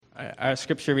Our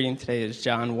scripture reading today is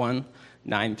John 1,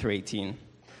 9 through 18.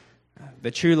 The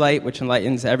true light which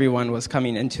enlightens everyone was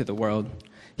coming into the world.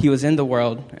 He was in the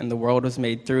world, and the world was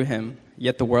made through him,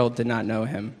 yet the world did not know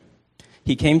him.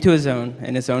 He came to his own,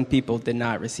 and his own people did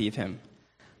not receive him.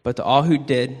 But to all who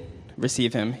did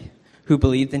receive him, who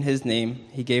believed in his name,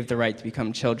 he gave the right to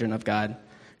become children of God,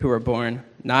 who were born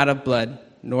not of blood,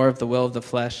 nor of the will of the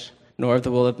flesh, nor of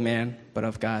the will of man, but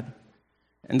of God.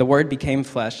 And the Word became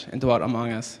flesh and dwelt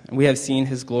among us, and we have seen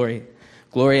his glory,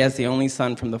 glory as the only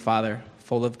Son from the Father,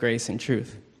 full of grace and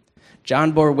truth.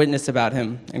 John bore witness about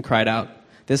him and cried out,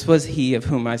 "This was he of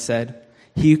whom I said,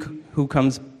 'He who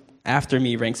comes after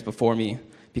me ranks before me,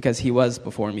 because he was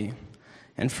before me.'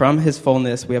 And from his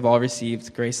fullness we have all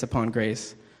received grace upon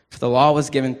grace. For the law was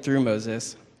given through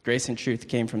Moses, grace and truth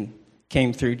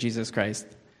came through Jesus Christ.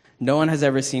 No one has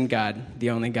ever seen God, the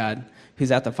only God,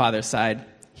 who's at the Father's side.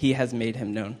 He has made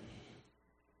him known."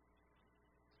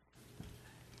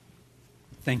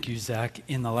 Thank you, Zach.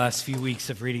 In the last few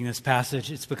weeks of reading this passage,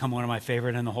 it's become one of my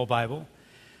favorite in the whole Bible.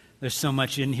 There's so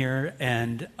much in here,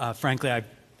 and frankly, I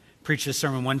preached this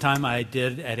sermon one time. I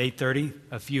did at 8:30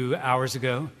 a few hours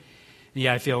ago.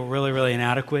 I feel really, really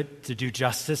inadequate to do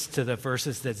justice to the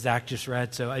verses that Zach just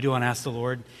read, so I do want to ask the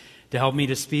Lord to help me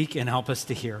to speak and help us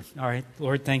to hear. All right,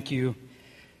 Lord, thank you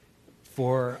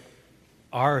for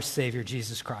our Savior,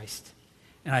 Jesus Christ.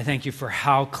 And I thank you for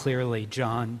how clearly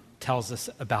John tells us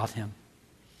about him.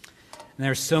 And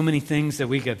there's so many things that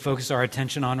we could focus our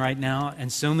attention on right now,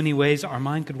 and so many ways our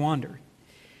mind could wander.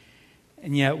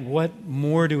 And yet, what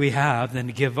more do we have than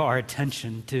to give our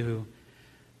attention to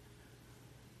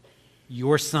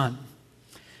your Son?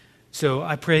 So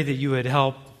I pray that you would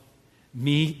help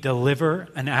me deliver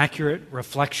an accurate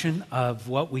reflection of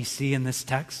what we see in this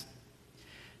text.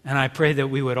 And I pray that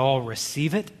we would all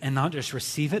receive it, and not just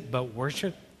receive it, but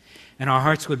worship. And our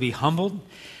hearts would be humbled.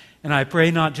 And I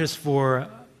pray not just for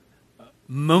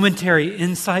momentary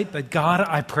insight, but God,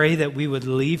 I pray that we would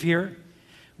leave here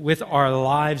with our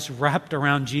lives wrapped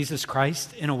around Jesus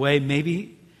Christ in a way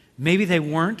maybe they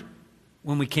weren't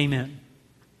when we came in.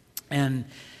 And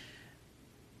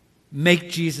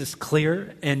make Jesus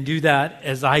clear, and do that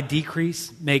as I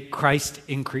decrease, make Christ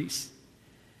increase.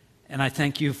 And I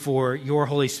thank you for your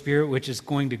Holy Spirit, which is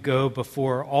going to go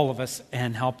before all of us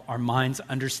and help our minds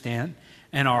understand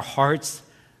and our hearts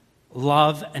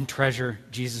love and treasure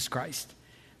Jesus Christ.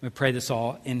 We pray this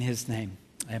all in his name.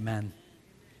 Amen.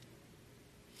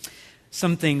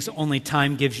 Some things only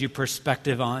time gives you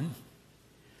perspective on.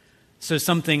 So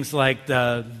some things like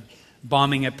the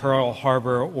bombing at Pearl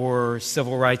Harbor, or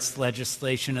civil rights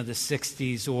legislation of the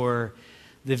 60s, or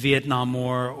the Vietnam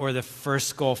War, or the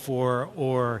first Gulf War,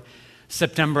 or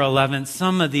September 11th,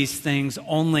 some of these things,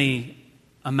 only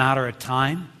a matter of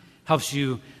time helps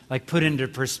you put into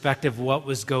perspective what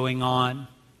was going on.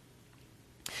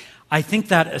 I think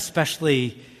that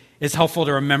especially is helpful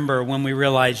to remember when we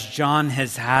realize John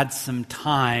has had some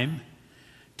time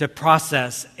to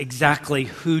process exactly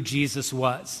who Jesus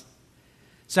was.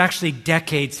 So actually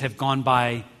decades have gone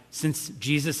by since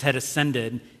Jesus had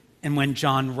ascended and when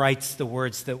John writes the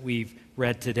words that we've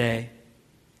read today.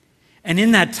 And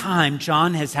in that time,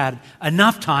 John has had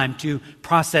enough time to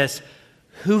process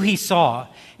who he saw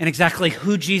and exactly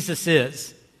who Jesus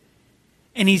is.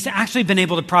 And he's actually been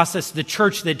able to process the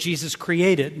church that Jesus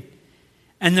created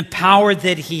and the power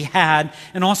that he had,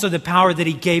 and also the power that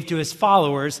he gave to his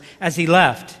followers as he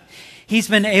left. He's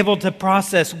been able to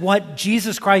process what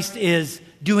Jesus Christ is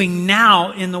doing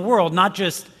now in the world, not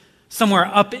just somewhere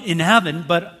up in heaven,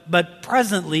 but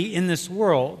presently in this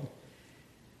world.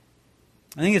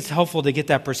 I think it's helpful to get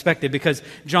that perspective because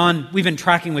John, we've been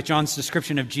tracking with John's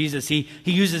description of Jesus. He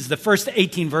uses the first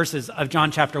 18 verses of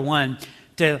John chapter 1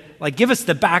 to give us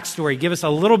the backstory, give us a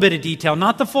little bit of detail,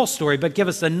 not the full story, but give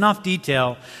us enough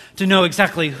detail to know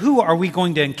exactly who are we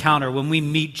going to encounter when we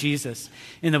meet Jesus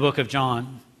in the book of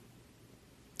John.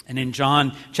 And in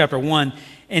John chapter 1,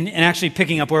 and actually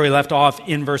picking up where we left off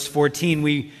in verse 14,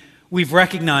 we've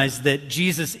recognized that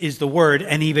Jesus is the Word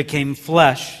and he became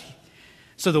flesh.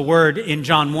 So the Word in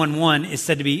John 1:1 is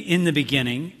said to be in the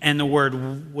beginning, and the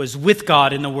Word was with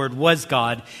God, and the Word was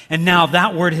God. And now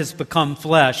that Word has become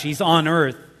flesh. He's on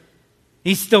earth.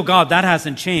 He's still God. That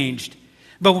hasn't changed.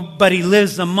 But he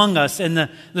lives among us. And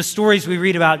the stories we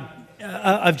read about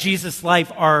of Jesus'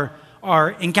 life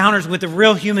are encounters with a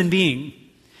real human being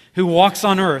who walks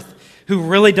on earth, who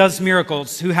really does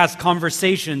miracles, who has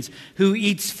conversations, who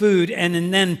eats food,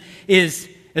 and then is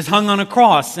hung on a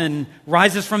cross and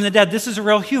rises from the dead. This is a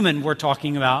real human we're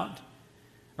talking about.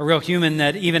 A real human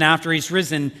that even after he's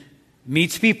risen,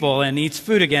 meets people and eats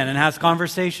food again and has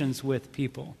conversations with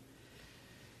people.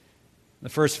 The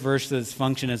first verses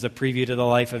function as a preview to the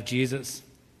life of Jesus.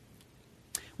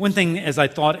 One thing as I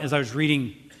was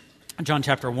reading John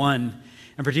chapter 1,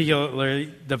 and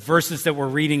particularly the verses that we're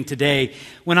reading today,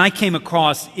 when I came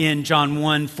across in John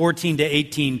 1, 14 to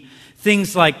 18,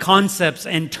 things like concepts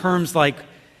and terms like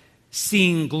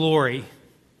seeing glory.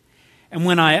 And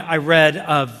when I read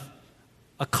of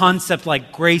a concept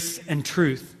like grace and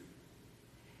truth.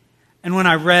 And when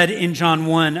I read in John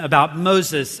 1 about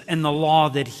Moses and the law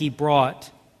that he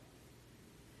brought.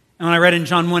 And when I read in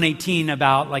John 1:18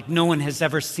 about like no one has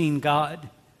ever seen God.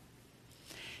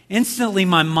 Instantly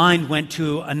my mind went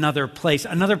to another place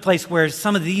where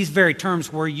some of these very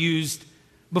terms were used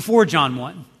before John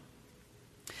 1.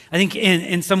 I think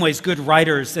in some ways good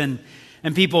writers and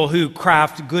people who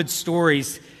craft good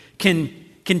stories can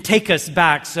take us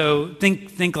back. So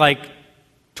think like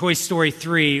Toy Story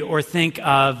 3, or think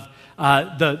of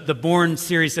the Bourne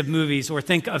series of movies, or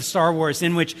think of Star Wars,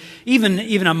 in which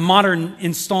even a modern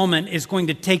installment is going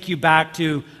to take you back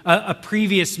to a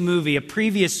previous movie, a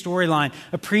previous storyline,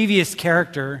 a previous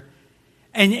character,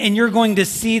 and you're going to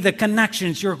see the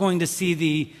connections, you're going to see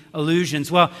the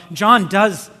allusions. Well, John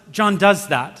does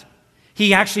that.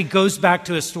 He actually goes back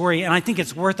to a story, and I think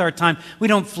it's worth our time. We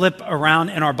don't flip around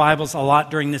in our Bibles a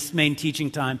lot during this main teaching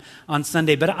time on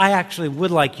Sunday, but I actually would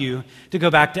like you to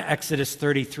go back to Exodus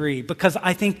 33, because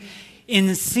I think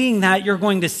in seeing that, you're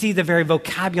going to see the very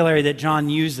vocabulary that John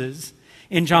uses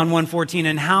in John 1:14,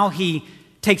 and how he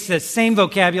takes the same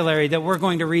vocabulary that we're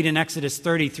going to read in Exodus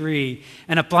 33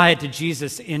 and apply it to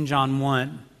Jesus in John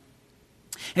 1.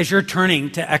 As you're turning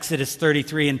to Exodus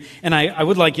 33, and I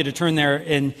would like you to turn there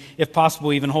and, if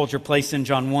possible, even hold your place in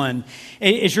John 1.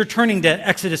 As you're turning to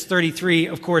Exodus 33,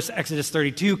 of course, Exodus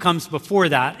 32 comes before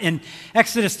that. And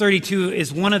Exodus 32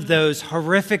 is one of those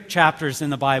horrific chapters in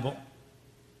the Bible.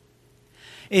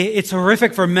 It's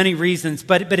horrific for many reasons,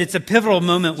 but it's a pivotal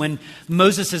moment when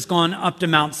Moses has gone up to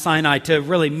Mount Sinai to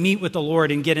really meet with the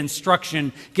Lord and get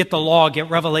instruction, get the law, get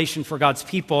revelation for God's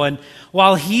people. And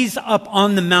while he's up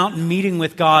on the mountain meeting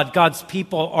with God, God's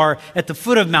people are at the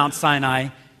foot of Mount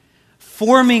Sinai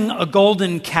forming a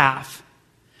golden calf,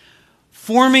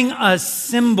 forming a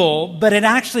symbol, but it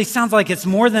actually sounds like it's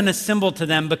more than a symbol to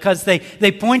them, because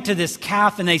they point to this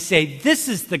calf and they say, "This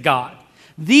is the God.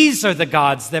 These are the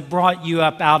gods that brought you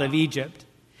up out of Egypt."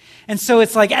 And so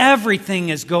it's like everything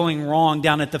is going wrong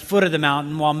down at the foot of the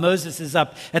mountain while Moses is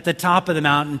up at the top of the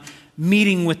mountain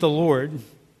meeting with the Lord.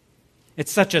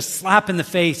 It's such a slap in the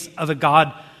face of a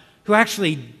God who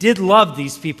actually did love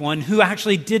these people and who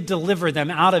actually did deliver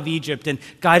them out of Egypt and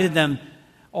guided them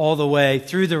all the way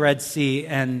through the Red Sea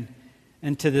and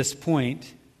to this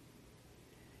point.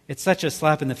 It's such a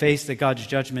slap in the face that God's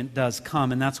judgment does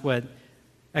come, and that's what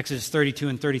Exodus 32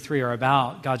 and 33 are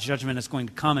about. God's judgment is going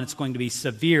to come, and it's going to be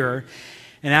severe.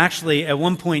 And actually, at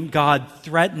one point, God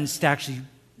threatens to actually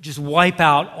just wipe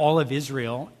out all of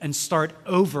Israel and start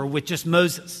over with just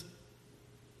Moses.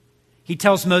 He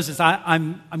tells Moses,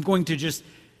 I'm going to just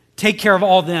take care of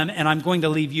all them, and I'm going to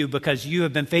leave you because you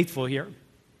have been faithful here.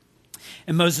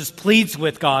 And Moses pleads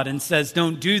with God and says,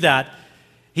 don't do that.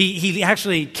 He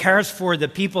actually cares for the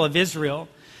people of Israel.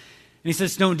 And he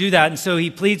says, don't do that. And so he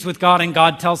pleads with God, and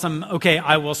God tells him, okay,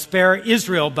 I will spare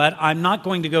Israel, but I'm not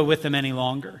going to go with them any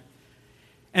longer.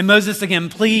 And Moses again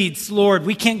pleads, Lord,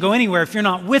 we can't go anywhere if you're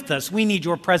not with us. We need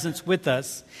your presence with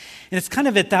us. And it's kind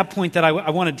of at that point that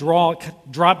I want to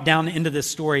drop down into this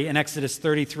story in Exodus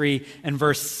 33 and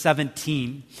verse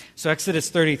 17. So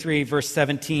Exodus 33, verse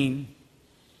 17.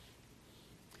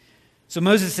 So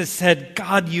Moses has said,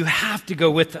 God, you have to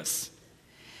go with us.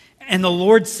 And the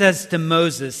Lord says to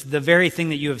Moses, the very thing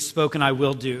that you have spoken I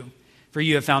will do, for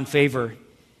you have found favor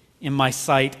in my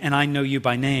sight, and I know you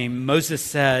by name. Moses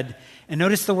said, and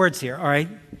notice the words here, all right?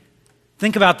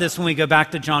 Think about this when we go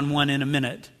back to John 1 in a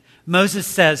minute. Moses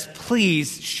says,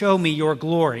 please show me your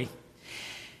glory.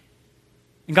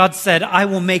 And God said, I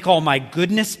will make all my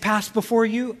goodness pass before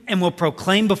you and will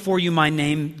proclaim before you my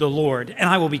name, the Lord. And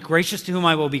I will be gracious to whom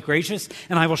I will be gracious,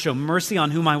 and I will show mercy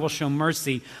on whom I will show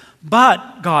mercy.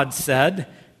 But, God said,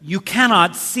 you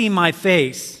cannot see my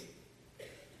face.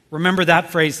 Remember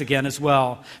that phrase again as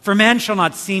well. For man shall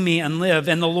not see me and live.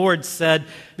 And the Lord said,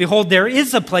 behold, there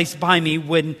is a place by me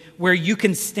where you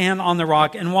can stand on the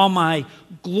rock. And while my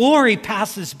glory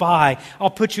passes by, I'll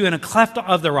put you in a cleft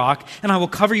of the rock, and I will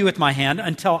cover you with my hand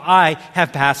until I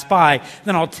have passed by.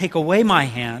 Then I'll take away my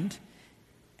hand,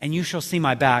 and you shall see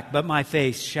my back, but my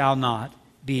face shall not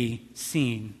be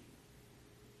seen.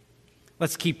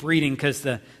 Let's keep reading because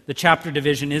the chapter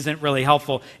division isn't really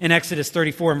helpful. In Exodus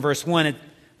 34 and verse 1,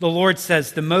 the Lord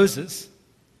says to Moses,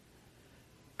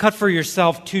 cut for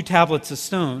yourself 2 tablets of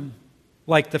stone,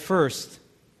 like the first.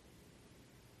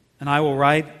 And I will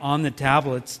write on the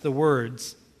tablets the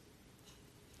words.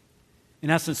 In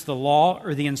essence, the law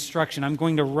or the instruction. I'm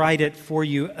going to write it for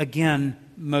you again,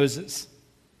 Moses.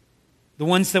 The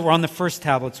ones that were on the first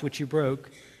tablets, which you broke.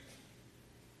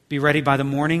 Be ready by the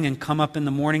morning and come up in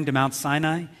the morning to Mount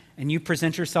Sinai, and you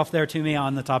present yourself there to me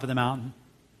on the top of the mountain.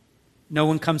 No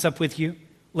one comes up with you.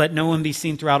 Let no one be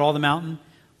seen throughout all the mountain.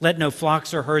 Let no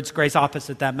flocks or herds graze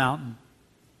opposite that mountain.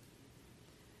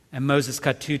 And Moses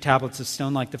cut 2 tablets of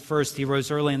stone like the first. He rose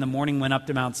early in the morning, went up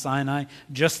to Mount Sinai,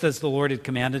 just as the Lord had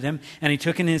commanded him, and he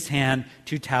took in his hand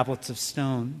 2 tablets of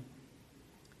stone.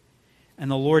 And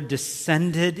the Lord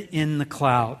descended in the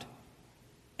cloud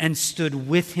and stood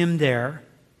with him there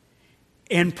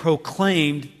and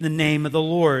proclaimed the name of the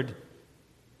Lord.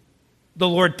 The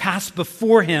Lord passed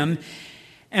before him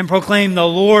and proclaimed, the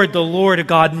Lord, a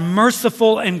God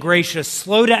merciful and gracious,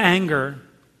 slow to anger,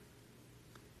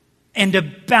 and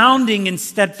abounding in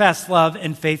steadfast love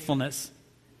and faithfulness.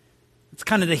 It's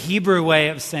kind of the Hebrew way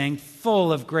of saying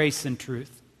full of grace and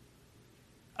truth.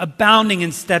 Abounding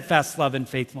in steadfast love and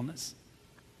faithfulness.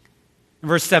 In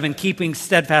verse 7, keeping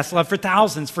steadfast love for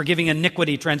thousands, forgiving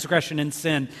iniquity, transgression, and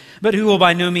sin, but who will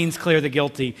by no means clear the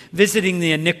guilty, visiting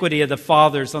the iniquity of the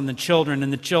fathers on the children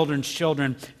and the children's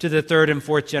children to the 3rd and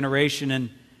 4th generation. And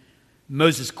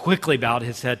Moses quickly bowed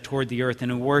his head toward the earth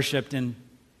and worshipped,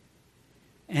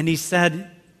 and he said,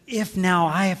 if now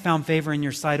I have found favor in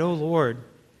your sight, O Lord,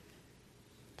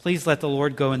 please let the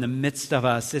Lord go in the midst of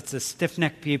us. It's a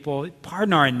stiff-necked people.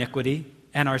 Pardon our iniquity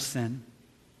and our sin,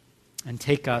 and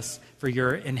take us for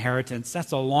your inheritance.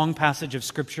 That's a long passage of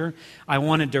Scripture. I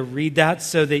wanted to read that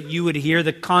so that you would hear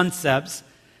the concepts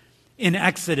in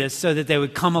Exodus so that they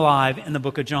would come alive in the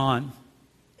book of John.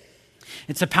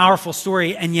 It's a powerful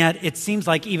story, and yet it seems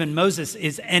like even Moses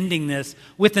is ending this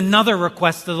with another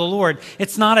request of the Lord.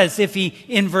 It's not as if he,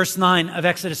 in verse 9 of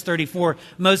Exodus 34,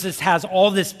 Moses has all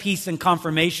this peace and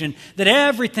confirmation that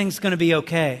everything's going to be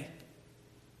okay.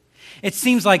 It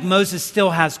seems like Moses still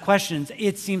has questions.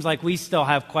 It seems like we still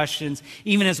have questions,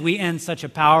 even as we end such a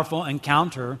powerful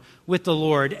encounter with the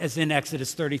Lord as in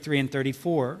Exodus 33 and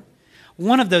 34.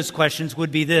 One of those questions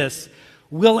would be this: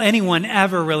 will anyone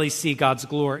ever really see God's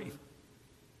glory?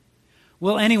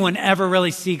 Will anyone ever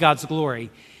really see God's glory?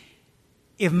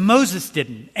 If Moses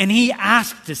didn't, and he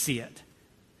asked to see it,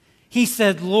 he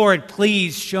said, Lord,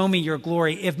 please show me your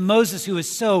glory. If Moses, who is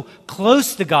so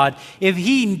close to God, if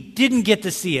he didn't get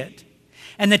to see it,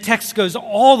 and the text goes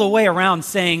all the way around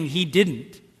saying he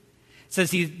didn't. It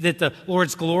says that the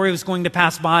Lord's glory was going to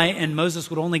pass by, and Moses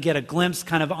would only get a glimpse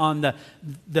kind of on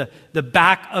the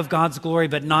back of God's glory,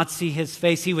 but not see his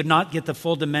face. He would not get the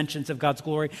full dimensions of God's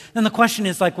glory. Then the question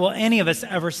is like, will any of us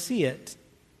ever see it?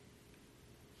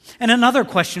 And another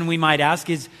question we might ask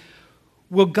is,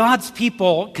 will God's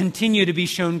people continue to be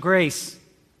shown grace?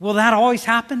 Will that always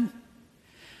happen?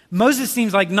 Moses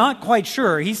seems like not quite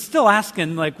sure. He's still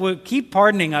asking, like, well, keep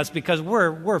pardoning us because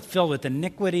we're filled with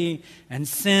iniquity and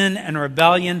sin and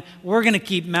rebellion. We're going to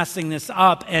keep messing this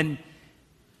up. And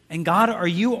God, are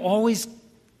you always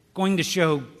going to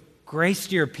show grace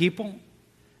to your people?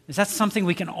 Is that something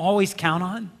we can always count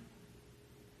on?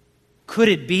 Could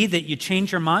it be that you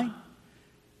change your mind?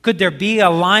 Could there be a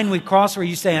line we cross where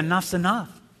you say, enough's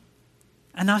enough?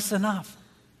 Enough's enough.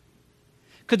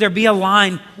 Could there be a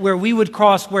line where we would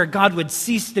cross where God would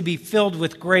cease to be filled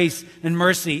with grace and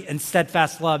mercy and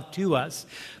steadfast love to us?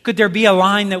 Could there be a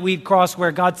line that we'd cross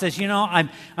where God says,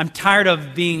 I'm tired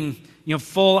of being,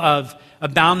 full of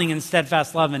abounding in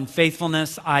steadfast love and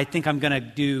faithfulness. I think I'm going to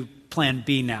do plan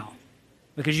B now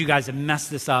because you guys have messed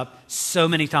this up so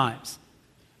many times.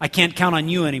 I can't count on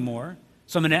you anymore,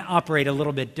 so I'm going to operate a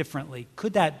little bit differently.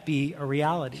 Could that be a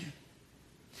reality?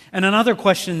 And another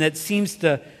question that seems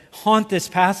to haunt this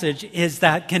passage is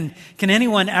that can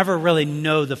anyone ever really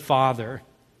know the Father?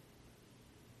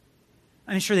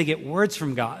 I'm sure they get words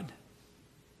from God.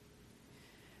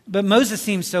 But Moses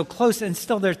seems so close, and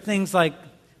still there are things like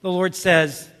the Lord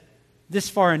says, this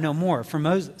far and no more for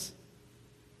Moses.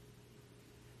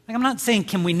 Like, I'm not saying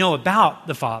can we know about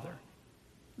the Father,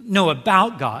 know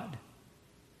about God,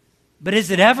 but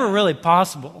is it ever really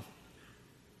possible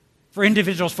for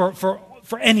individuals, for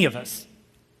any of us,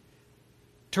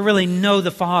 to really know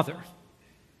the Father?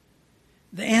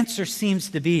 The answer seems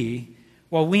to be,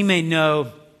 while we may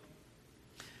know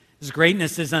His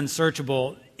greatness is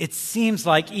unsearchable, it seems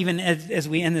like even as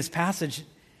we end this passage,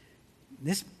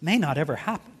 this may not ever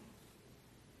happen.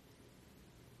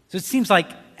 So it seems like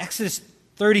Exodus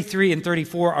 33 and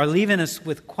 34 are leaving us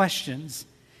with questions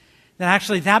that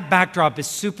actually that backdrop is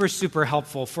super, super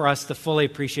helpful for us to fully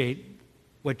appreciate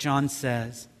what John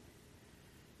says.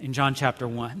 in John chapter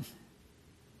 1.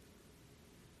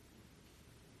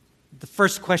 The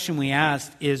first question we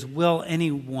asked is, will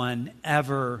anyone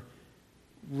ever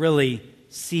really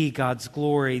see God's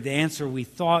glory? The answer we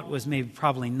thought was maybe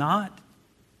probably not.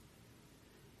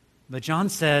 But John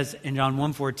says in John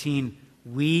 1:14,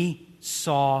 we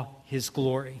saw his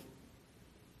glory.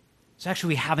 So actually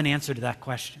we have an answer to that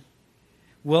question.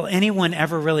 Will anyone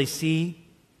ever really see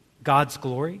God's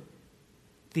glory?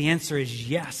 The answer is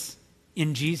yes,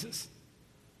 in Jesus.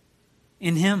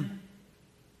 In him.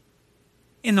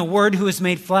 In the Word who was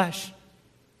made flesh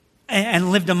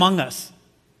and lived among us.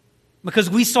 Because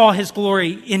we saw his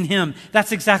glory in him.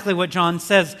 That's exactly what John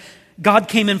says. God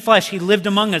came in flesh. He lived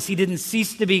among us. He didn't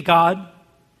cease to be God,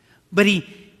 but he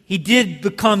did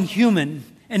become human.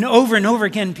 And over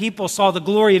again, people saw the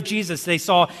glory of Jesus. They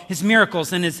saw his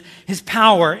miracles and his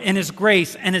power and his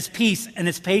grace and his peace and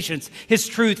his patience, his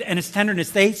truth and his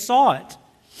tenderness. They saw it.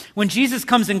 When Jesus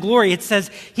comes in glory, it says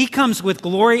he comes with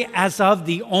glory as of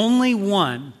the only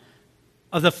one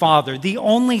of the Father, the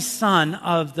only Son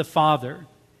of the Father.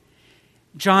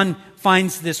 John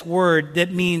finds this word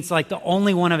that means like the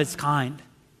only one of its kind,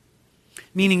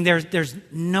 meaning there's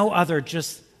no other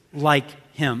just like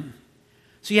him.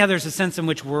 So yeah, there's a sense in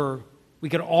which we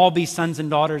could all be sons and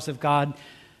daughters of God.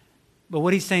 But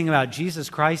what he's saying about Jesus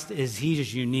Christ is he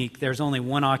is unique. There's only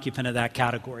one occupant of that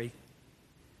category.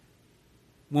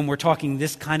 When we're talking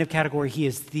this kind of category, he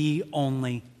is the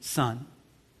only Son.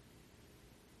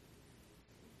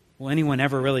 Will anyone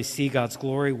ever really see God's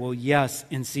glory? Well, yes,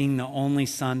 in seeing the only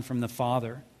Son from the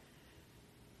Father.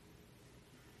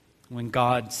 When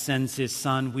God sends his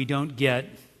Son, we don't get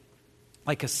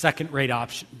like a second-rate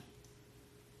option.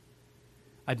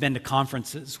 I've been to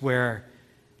conferences where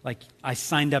like I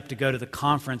signed up to go to the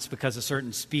conference because a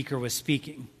certain speaker was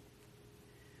speaking,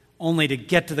 only to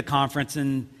get to the conference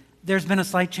and there's been a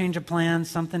slight change of plans,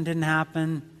 something didn't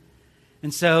happen.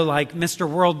 And so like Mr.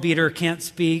 World Beater can't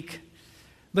speak,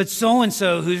 but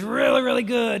so-and-so who's really, really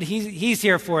good, he's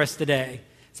here for us today.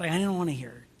 It's like, I didn't want to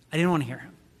hear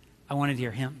him. I wanted to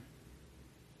hear him.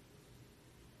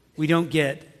 We don't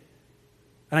get,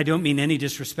 and I don't mean any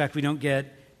disrespect, we don't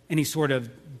get any sort of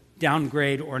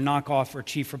downgrade or knockoff or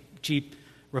cheap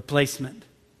replacement.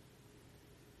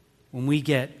 When we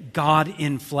get God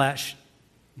in flesh,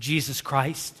 Jesus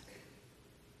Christ,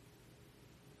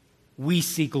 we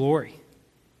see glory.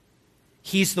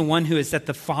 He's the one who is at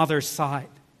the Father's side.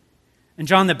 And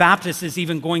John the Baptist is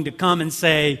even going to come and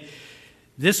say,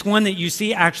 this one that you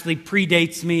see actually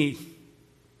predates me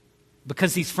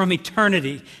because he's from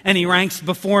eternity and he ranks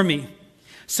before me.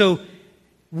 So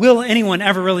will anyone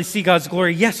ever really see God's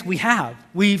glory? Yes, we have.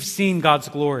 We've seen God's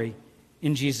glory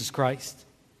in Jesus Christ.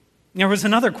 There was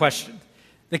another question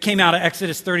that came out of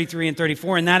Exodus 33 and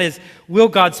 34, and that is, will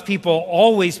God's people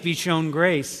always be shown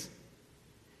grace?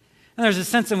 And there's a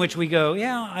sense in which we go,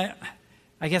 yeah,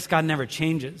 I guess God never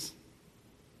changes.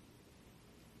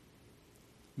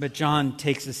 But John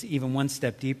takes us even one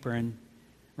step deeper and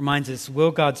reminds us,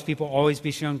 will God's people always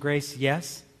be shown grace?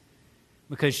 Yes,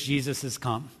 because Jesus has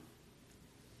come.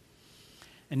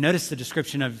 And notice the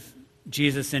description of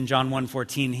Jesus in John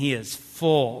 1:14. He is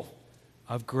full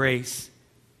of grace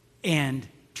and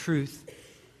truth.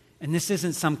 And this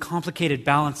isn't some complicated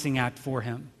balancing act for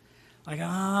him. Like,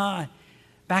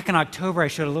 back in October I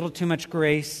showed a little too much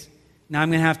grace. Now I'm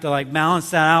going to have to like balance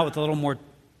that out with a little more.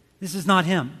 This is not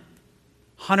him.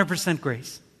 100%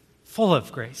 grace. Full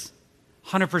of grace.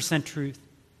 100% truth.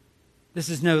 This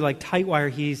is no like tight wire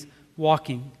he's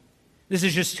walking. This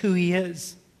is just who he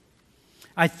is.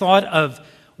 I thought of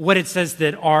what it says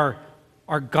that our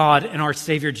God and our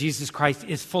Savior, Jesus Christ,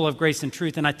 is full of grace and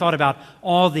truth. And I thought about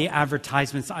all the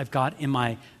advertisements I've got in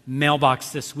my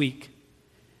mailbox this week,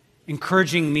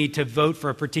 encouraging me to vote for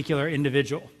a particular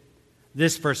individual,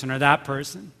 this person or that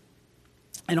person.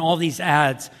 And all these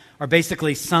ads are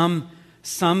basically some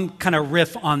kind of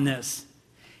riff on this.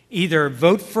 Either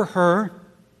vote for her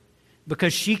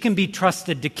because she can be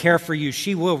trusted to care for you.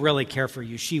 She will really care for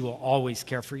you. She will always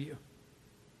care for you.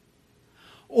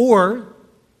 Or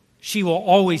she will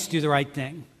always do the right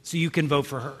thing, so you can vote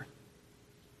for her.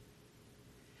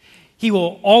 He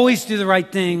will always do the right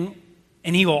thing,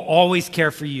 and he will always care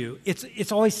for you.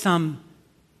 It's always some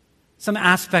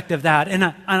aspect of that. And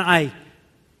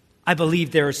I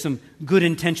believe there are some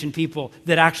good-intentioned people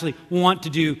that actually want to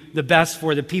do the best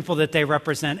for the people that they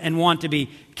represent and want to be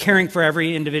caring for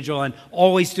every individual and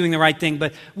always doing the right thing.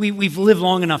 But we've lived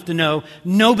long enough to know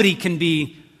nobody can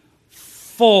be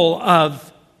full of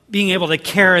being able to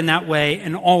care in that way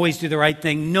and always do the right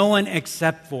thing. No one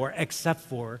except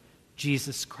for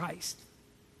Jesus Christ.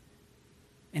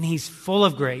 And he's full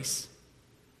of grace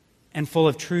and full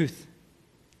of truth.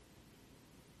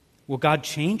 Will God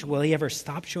change? Will he ever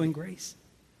stop showing grace?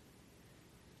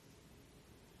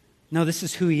 No, this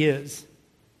is who he is.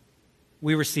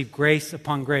 We receive grace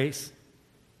upon grace.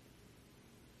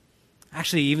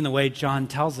 Actually, even the way John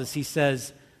tells us, he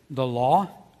says the law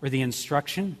or the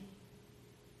instruction,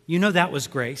 you know that was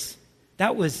grace.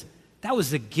 That was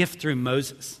a gift through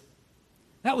Moses.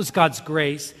 That was God's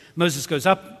grace. Moses goes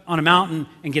up on a mountain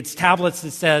and gets tablets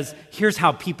that says, here's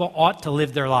how people ought to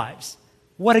live their lives.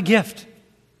 What a gift.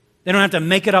 They don't have to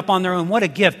make it up on their own. What a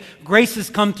gift. Grace has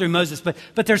come through Moses.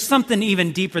 But there's something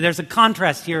even deeper. There's a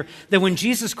contrast here that when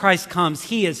Jesus Christ comes,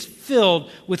 he is filled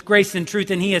with grace and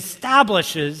truth, and he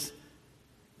establishes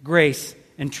grace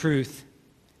and truth.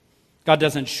 God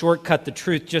doesn't shortcut the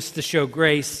truth just to show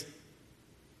grace.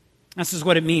 This is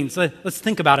what it means. Let's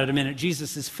think about it a minute.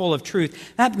 Jesus is full of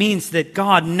truth. That means that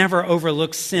God never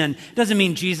overlooks sin. It doesn't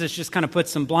mean Jesus just kind of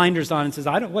puts some blinders on and says,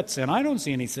 what sin? I don't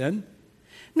see any sin.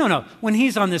 No. When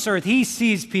he's on this earth, he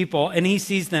sees people and he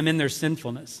sees them in their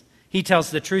sinfulness. He tells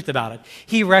the truth about it.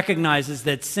 He recognizes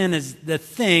that sin is the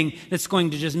thing that's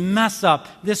going to just mess up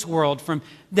this world,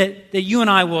 that you and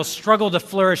I will struggle to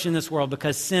flourish in this world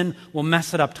because sin will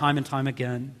mess it up time and time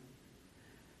again.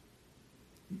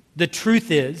 The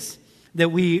truth is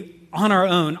that we, on our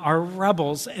own, are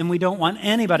rebels and we don't want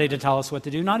anybody to tell us what to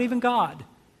do, not even God.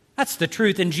 That's the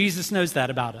truth, and Jesus knows that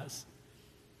about us.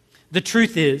 The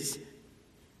truth is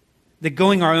that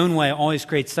going our own way always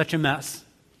creates such a mess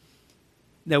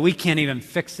that we can't even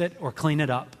fix it or clean it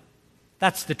up.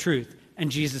 That's the truth,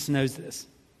 and Jesus knows this.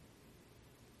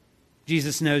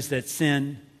 Jesus knows that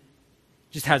sin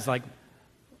just has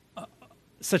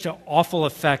such an awful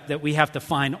effect that we have to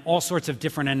find all sorts of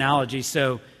different analogies.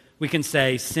 So we can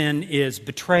say sin is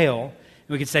betrayal, and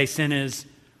we can say sin is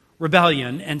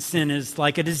rebellion, and sin is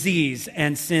like a disease,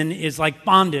 and sin is like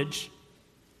bondage.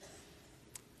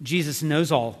 Jesus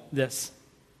knows all this.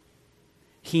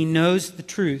 He knows the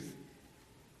truth.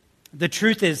 The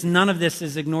truth is, none of this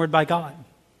is ignored by God.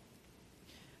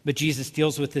 But Jesus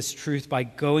deals with this truth by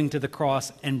going to the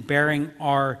cross and bearing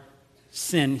our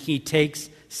sin. He takes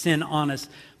sin on us.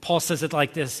 Paul says it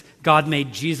like this: God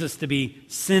made Jesus to be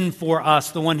sin for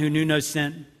us, the one who knew no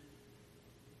sin.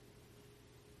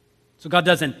 So God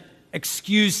doesn't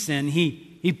excuse sin.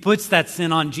 He puts that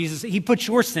sin on Jesus. He puts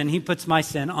your sin, he puts my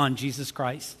sin on Jesus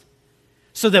Christ,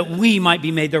 so that we might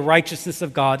be made the righteousness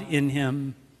of God in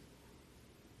him.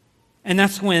 And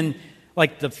that's when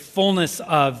the fullness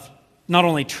of not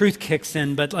only truth kicks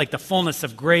in, but the fullness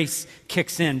of grace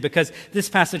kicks in. Because this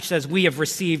passage says we have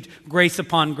received grace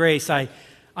upon grace. I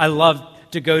love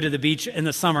to go to the beach in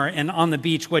the summer, and on the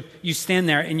beach, you stand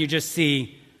there and you just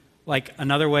see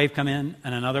another wave come in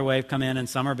and another wave come in, and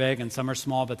some are big and some are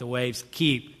small, but the waves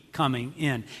keep coming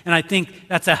in. And I think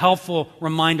that's a helpful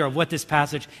reminder of what this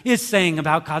passage is saying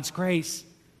about God's grace.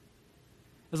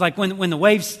 It's like when the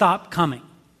waves stop coming,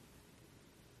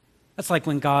 that's like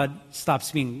when God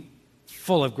stops being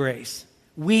full of grace.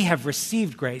 We have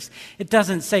received grace.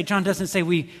 John doesn't say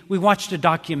we watched a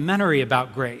documentary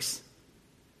about grace.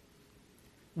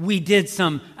 We did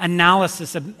some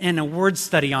analysis and a word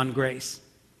study on grace.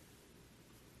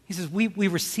 He says we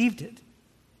received it.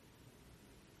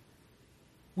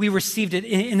 We received it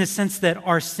in the sense that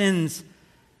our sins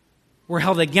were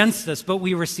held against us, but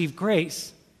we received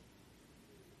grace.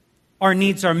 Our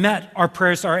needs are met, our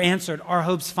prayers are answered, our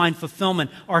hopes find fulfillment,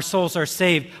 our souls are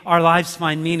saved, our lives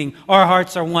find meaning, our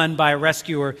hearts are won by a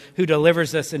rescuer who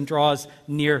delivers us and draws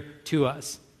near to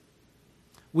us.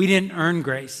 We didn't earn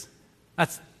grace.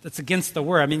 That's against the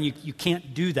word. I mean, you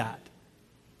can't do that.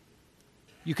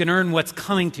 You can earn what's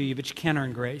coming to you, but you can't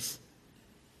earn grace.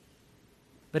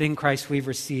 But in Christ we've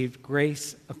received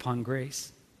grace upon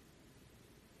grace.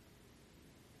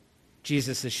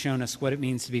 Jesus has shown us what it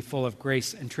means to be full of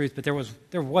grace and truth. But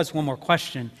there was one more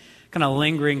question kind of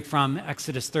lingering from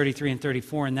Exodus 33 and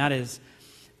 34, and that is,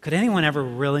 could anyone ever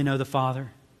really know the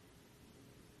Father?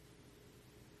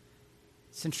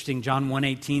 It's interesting, John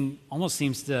 1:18 almost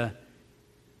seems to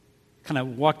kind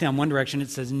of walk down one direction. It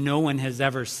says, no one has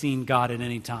ever seen God at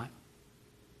any time.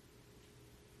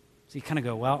 So you kind of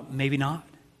go, well, maybe not.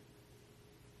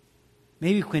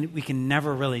 Maybe we can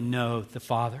never really know the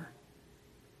Father.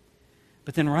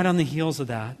 But then right on the heels of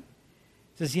that,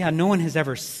 it says, yeah, no one has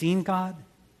ever seen God,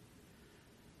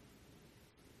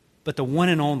 but the one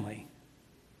and only,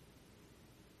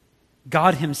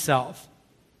 God himself,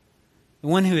 the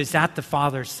one who is at the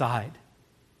Father's side,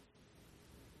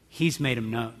 he's made him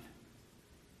known.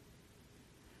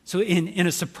 So in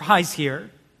a surprise here,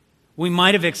 we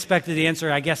might have expected the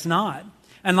answer, I guess not.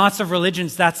 And lots of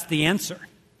religions, that's the answer.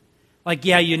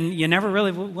 You never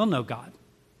really will know God.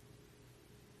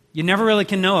 You never really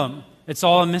can know him. It's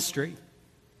all a mystery.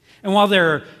 And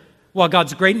while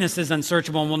God's greatness is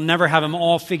unsearchable and we'll never have him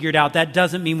all figured out, that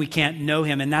doesn't mean we can't know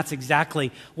him. And that's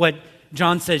exactly what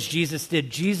John says Jesus did.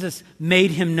 Jesus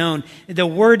made him known. The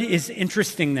word is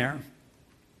interesting there.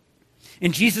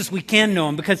 In Jesus, we can know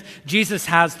him because Jesus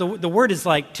has, the word is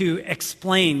like to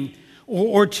explain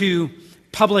or to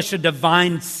publish a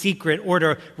divine secret or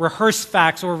to rehearse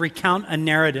facts or recount a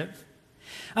narrative.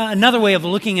 Another way of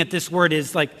looking at this word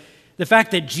is like the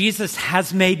fact that Jesus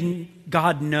has made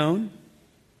God known.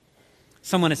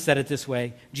 Someone has said it this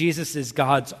way: Jesus is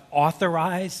God's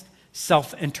authorized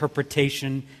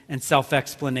self-interpretation and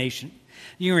self-explanation.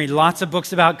 You can read lots of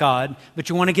books about God, but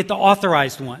you want to get the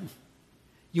authorized one.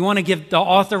 You want to give the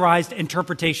authorized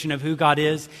interpretation of who God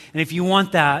is. And if you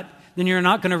want that, then you're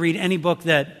not going to read any book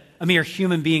that a mere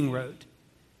human being wrote.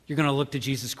 You're going to look to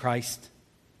Jesus Christ.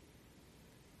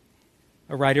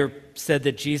 A writer said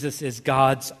that Jesus is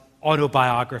God's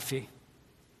autobiography.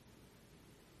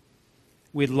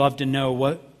 We'd love to know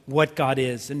what God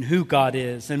is and who God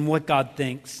is and what God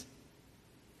thinks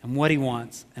and what he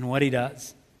wants and what he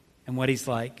does and what he's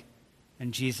like.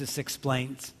 And Jesus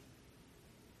explains.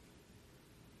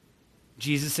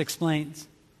 Jesus explains.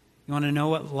 You want to know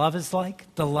what love is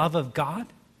like? The love of God?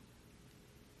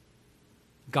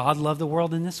 God loved the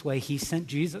world in this way. He sent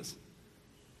Jesus.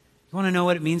 You want to know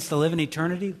what it means to live in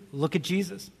eternity? Look at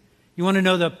Jesus. You want to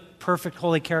know the perfect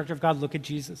holy character of God? Look at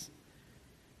Jesus.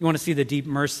 You want to see the deep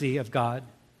mercy of God?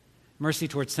 Mercy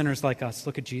towards sinners like us?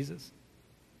 Look at Jesus.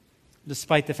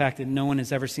 Despite the fact that no one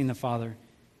has ever seen the Father,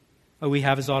 we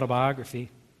have his autobiography.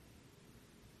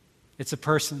 It's a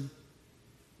person.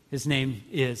 His name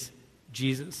is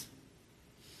Jesus.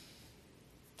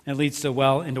 It leads so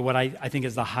well into what I think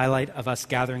is the highlight of us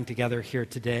gathering together here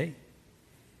today.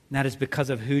 And that is because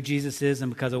of who Jesus is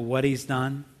and because of what he's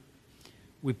done.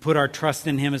 We put our trust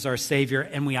in him as our Savior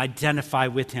and we identify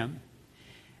with him.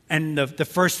 And the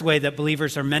first way that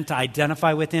believers are meant to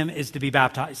identify with him is to be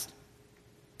baptized.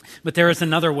 But there is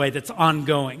another way that's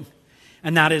ongoing.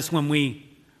 And that is when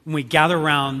we gather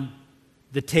around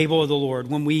the table of the Lord,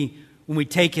 when we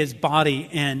take his body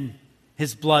and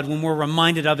his blood, when we're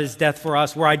reminded of his death for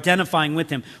us, we're identifying with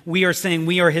him. We are saying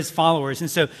we are his followers.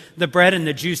 And so the bread and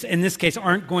the juice in this case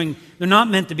they're not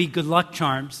meant to be good luck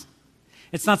charms.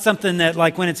 It's not something that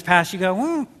like when it's passed you go,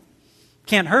 well,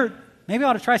 can't hurt. Maybe I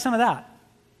ought to try some of that.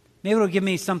 Maybe it'll give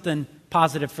me something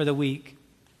positive for the week.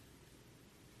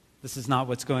 This is not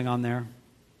what's going on there.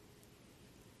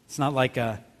 It's not like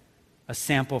a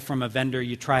sample from a vendor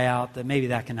you try out that maybe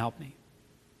that can help me.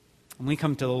 When we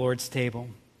come to the Lord's table,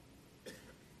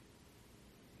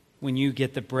 when you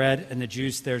get the bread and the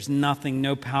juice, there's nothing,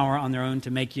 no power on their own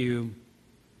to make you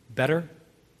better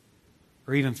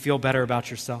or even feel better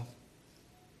about yourself.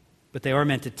 But they are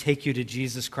meant to take you to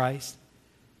Jesus Christ.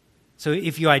 So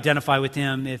if you identify with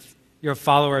him, if you're a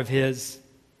follower of his,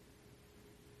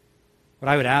 what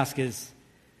I would ask is,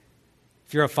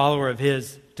 if you're a follower of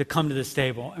his, to come to this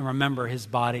table and remember his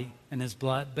body and his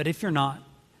blood. But if you're not,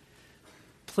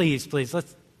 please,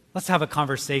 let's have a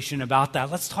conversation about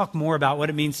that. Let's talk more about what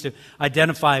it means to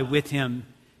identify with him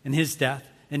in his death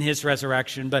and his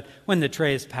resurrection. But when the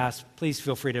tray is passed, please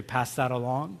feel free to pass that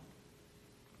along.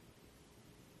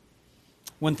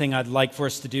 One thing I'd like for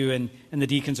us to do, and the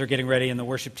deacons are getting ready and the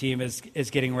worship team is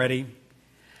getting ready.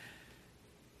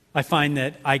 I find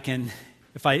that I can,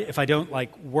 if I don't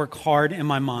like work hard in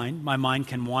my mind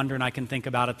can wander and I can think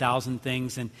about 1,000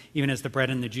 things. And even as the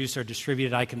bread and the juice are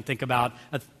distributed, I can think about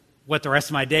what the rest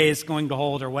of my day is going to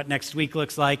hold or what next week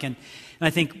looks like. And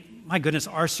I think, my goodness,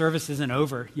 our service isn't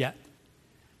over yet.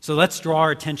 So let's draw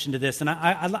our attention to this. And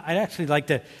I'd actually like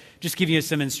to just give you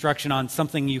some instruction on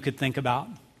something you could think about.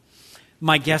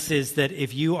 My guess is that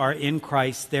if you are in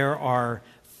Christ, there are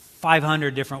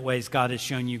 500 different ways God has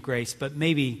shown you grace, but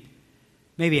maybe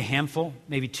a handful,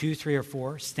 maybe 2, 3, or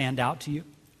 4 stand out to you.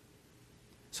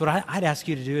 So what I'd ask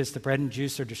you to do as the bread and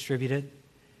juice are distributed,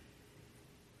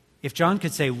 if John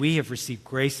could say, we have received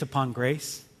grace upon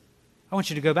grace, I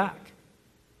want you to go back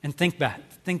and think back.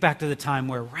 Think back to the time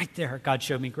where right there God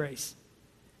showed me grace.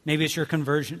 Maybe it's your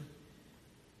conversion.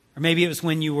 Or maybe it was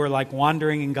when you were like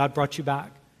wandering and God brought you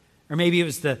back. Or maybe it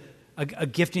was a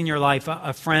gift in your life,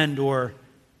 a friend or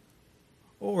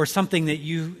something that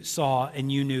you saw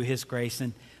and you knew his grace.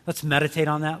 And let's meditate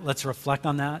on that. Let's reflect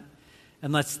on that.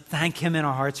 And let's thank him in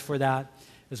our hearts for that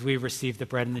as we receive the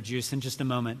bread and the juice. In just a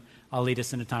moment, I'll lead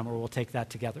us in a time where we'll take that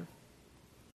together.